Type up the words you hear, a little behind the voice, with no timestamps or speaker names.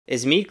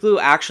Is meat glue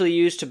actually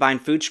used to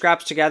bind food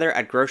scraps together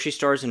at grocery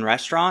stores and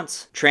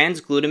restaurants?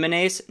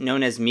 Transglutaminase,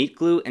 known as meat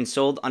glue and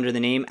sold under the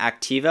name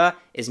Activa,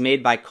 is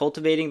made by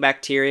cultivating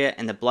bacteria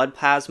in the blood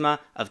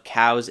plasma of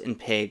cows and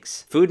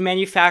pigs. Food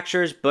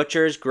manufacturers,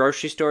 butchers,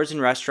 grocery stores,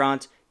 and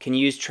restaurants can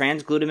use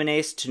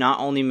transglutaminase to not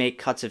only make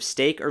cuts of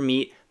steak or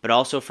meat, but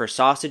also for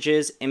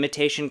sausages,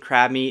 imitation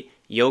crab meat,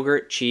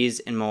 yogurt, cheese,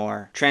 and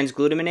more.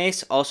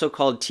 Transglutaminase, also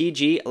called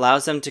TG,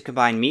 allows them to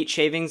combine meat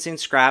shavings and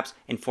scraps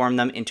and form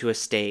them into a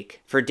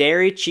steak. For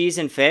dairy, cheese,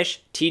 and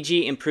fish,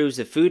 TG improves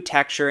the food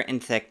texture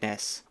and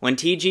thickness. When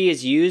TG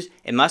is used,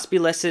 it must be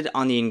listed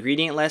on the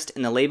ingredient list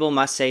and the label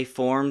must say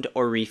formed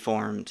or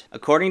reformed.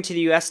 According to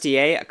the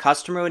USDA, a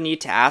customer would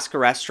need to ask a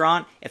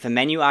restaurant if a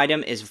menu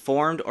item is a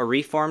formed or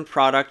reformed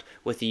product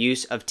with the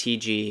use of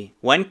TG.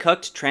 When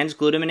cooked,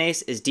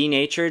 transglutaminase is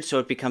denatured so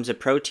it becomes a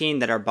protein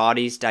that our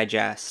bodies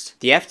digest.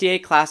 The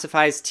FDA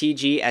classifies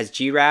TG as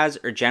GRAS,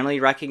 or generally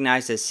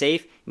recognized as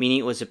safe, meaning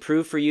it was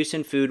approved for use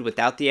in food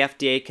without the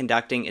FDA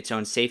conducting its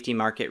own safety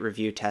market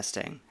review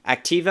testing.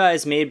 Activa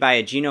is made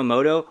by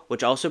Ajinomoto,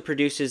 which also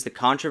produces the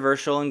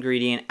controversial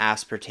ingredient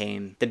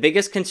aspartame. The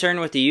biggest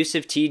concern with the use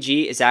of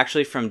TG is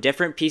actually from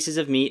different pieces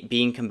of meat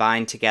being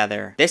combined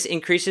together. This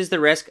increases the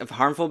risk of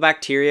harmful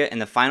bacteria in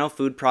the final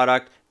food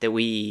product that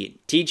we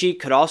eat. TG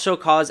could also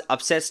cause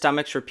upset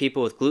stomachs for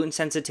people with gluten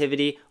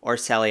sensitivity or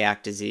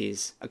celiac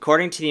disease.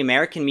 According to the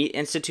American Meat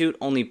Institute,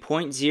 only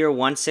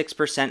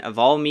 0.016% of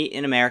all meat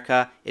in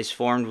America is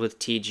formed with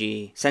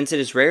TG. Since it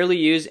is rarely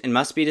used and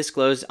must be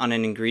disclosed on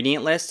an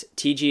ingredient list,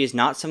 TG is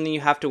not something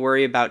you have to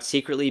worry about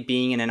secretly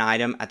being in an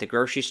item at the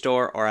grocery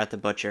store or at the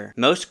butcher.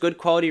 Most good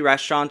quality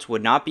restaurants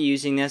would not be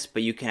using this,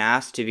 but you can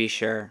ask to be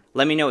sure.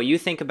 Let me know what you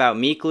think about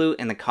meat glue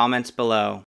in the comments below.